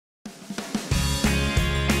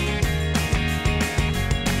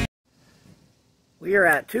We are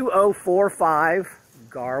at 2045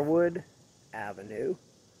 Garwood Avenue,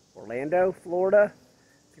 Orlando, Florida,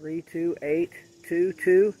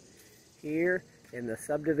 32822, here in the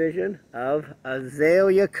subdivision of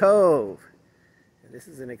Azalea Cove. And this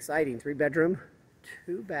is an exciting 3-bedroom,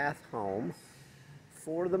 2-bath home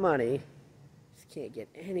for the money. Just can't get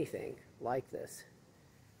anything like this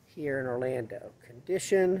here in Orlando.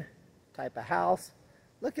 Condition, type of house.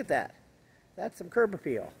 Look at that. That's some curb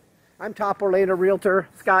appeal. I'm top Orlando Realtor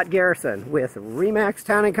Scott Garrison with ReMax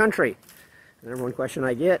Town Country. The number one question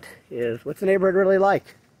I get is, what's the neighborhood really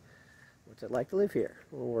like? What's it like to live here?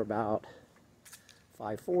 Well, we're about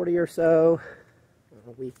 5:40 or so on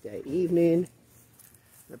a weekday evening.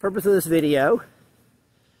 The purpose of this video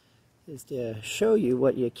is to show you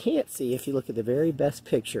what you can't see if you look at the very best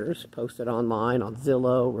pictures posted online on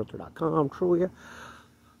Zillow, Realtor.com, Trulia,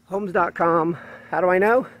 Homes.com. How do I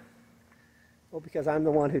know? Well, because I'm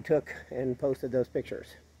the one who took and posted those pictures.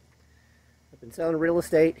 I've been selling real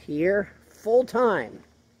estate here full-time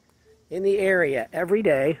in the area every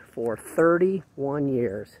day for 31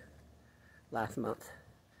 years last month.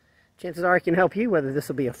 Chances are I can help you, whether this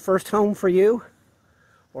will be a first home for you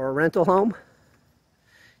or a rental home.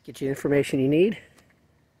 Get you the information you need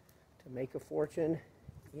to make a fortune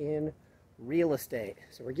in real estate.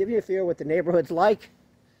 So we're giving you a feel what the neighborhood's like. A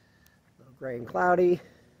little gray and cloudy.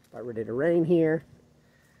 About ready to rain here.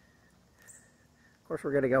 Of course,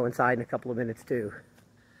 we're going to go inside in a couple of minutes too.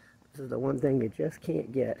 This is the one thing you just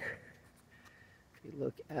can't get if you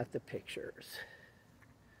look at the pictures.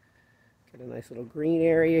 Got a nice little green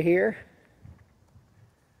area here.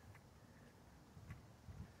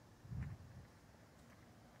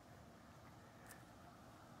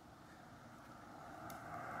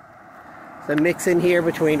 It's a mix in here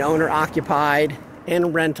between owner-occupied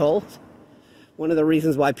and rentals. One of the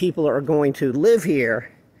reasons why people are going to live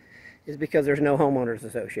here is because there's no homeowners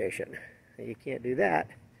association. And you can't do that.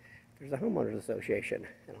 There's a homeowners association.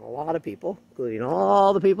 And a lot of people, including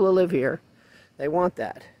all the people who live here, they want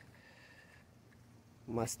that.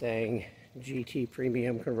 Mustang GT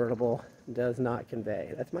Premium Convertible does not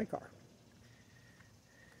convey. That's my car.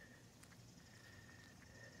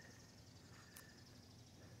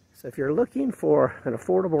 So if you're looking for an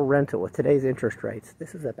affordable rental with today's interest rates,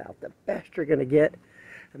 this is about the best you're going to get.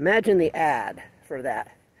 Imagine the ad for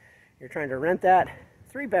that. You're trying to rent that.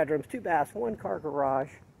 3 bedrooms, 2 baths, 1-car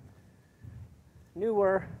garage.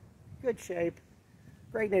 Newer, good shape,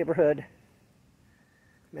 great neighborhood.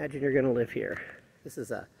 Imagine you're going to live here. This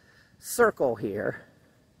is a circle here.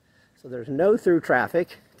 So there's no through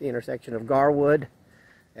traffic at the intersection of Garwood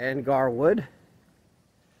and Garwood.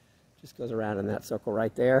 Just goes around in that circle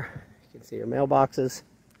right there. You can see your mailboxes.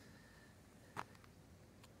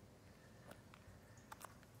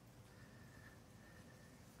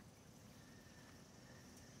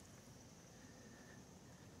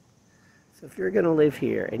 So if you're going to live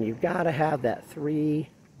here and you've got to have that 3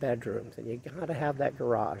 bedrooms and you've got to have that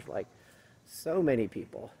garage like so many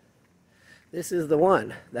people, this is the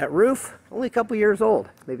one. That roof, only a couple years old,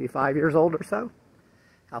 maybe 5 years old or so.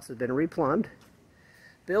 House has been replumbed.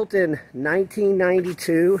 Built in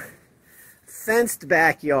 1992, fenced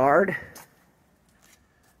backyard.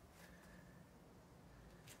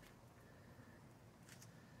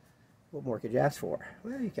 What more could you ask for?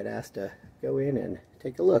 Well, you could ask to go in and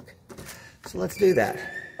take a look. So let's do that.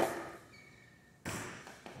 And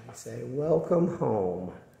say, welcome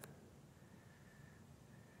home.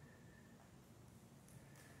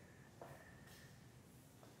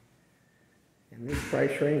 In this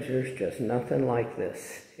price range, there's just nothing like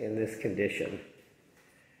this in this condition.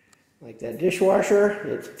 Like that dishwasher,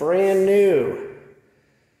 it's brand new.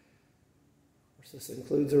 Of course, this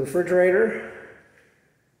includes a refrigerator.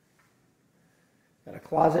 Got a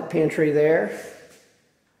closet pantry there.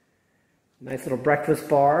 Nice little breakfast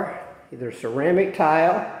bar, either ceramic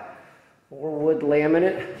tile or wood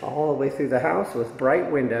laminate all the way through the house with bright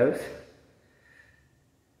windows.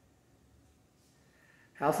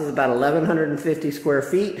 House is about 1,150 square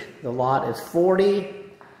feet. The lot is 40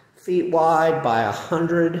 feet wide by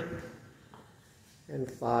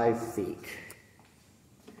 105 feet.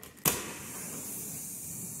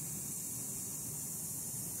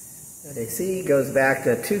 That AC goes back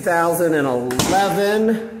to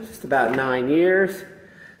 2011, just about 9 years.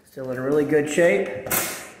 Still in really good shape.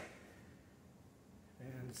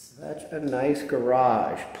 And such a nice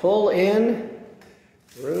garage. Pull in.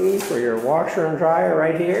 Room for your washer and dryer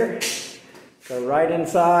right here. Go right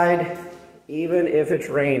inside, even if it's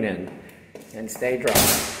raining, and stay dry.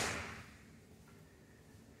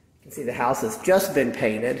 You can see the house has just been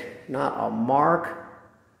painted, not a mark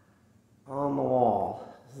on the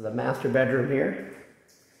wall. This is the master bedroom here.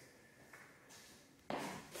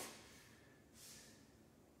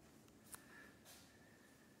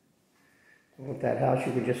 Want that house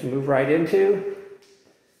you can just move right into?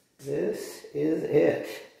 This is it.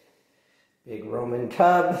 Big Roman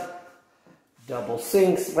tub, double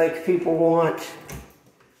sinks like people want.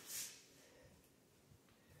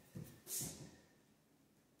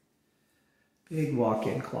 Big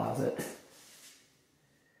walk-in closet.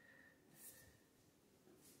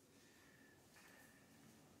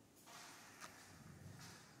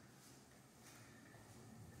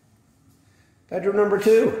 Bedroom number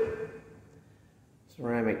 2.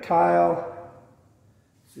 Ceramic tile,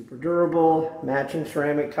 super durable, matching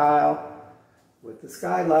ceramic tile with the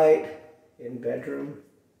skylight in bedroom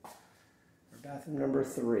or bathroom number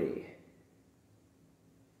 3.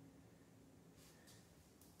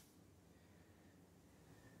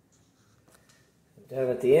 Down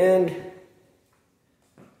at the end,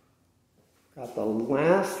 got the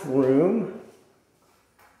last room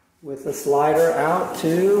with the slider out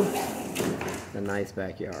to the nice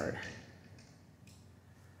backyard.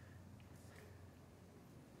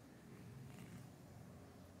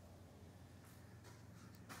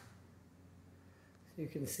 You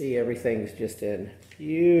can see everything's just in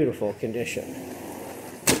beautiful condition.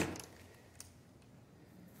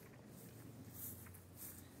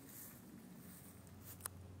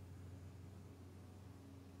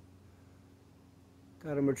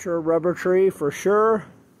 Got a mature rubber tree for sure.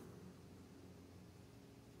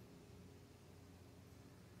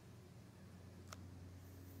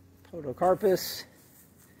 Podocarpus.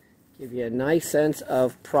 Give you a nice sense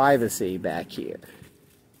of privacy back here.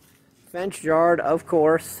 Fence yard, of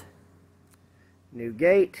course. New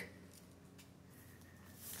gate.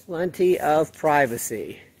 Plenty of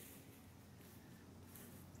privacy.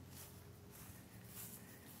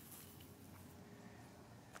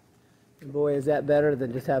 And boy, is that better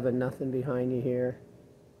than just having nothing behind you here.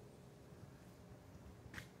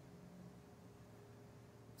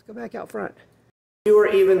 Let's go back out front. If you were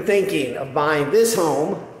even thinking of buying this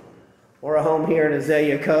home or a home here in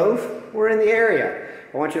Azalea Cove, we're in the area.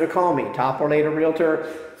 I want you to call me, top or later Realtor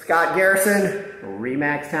Scott Garrison,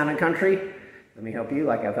 ReMax Town Country. Let me help you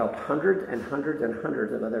like I've helped hundreds and hundreds and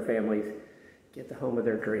hundreds of other families get the home of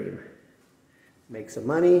their dream. Make some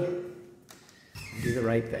money, do the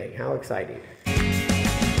right thing. How exciting.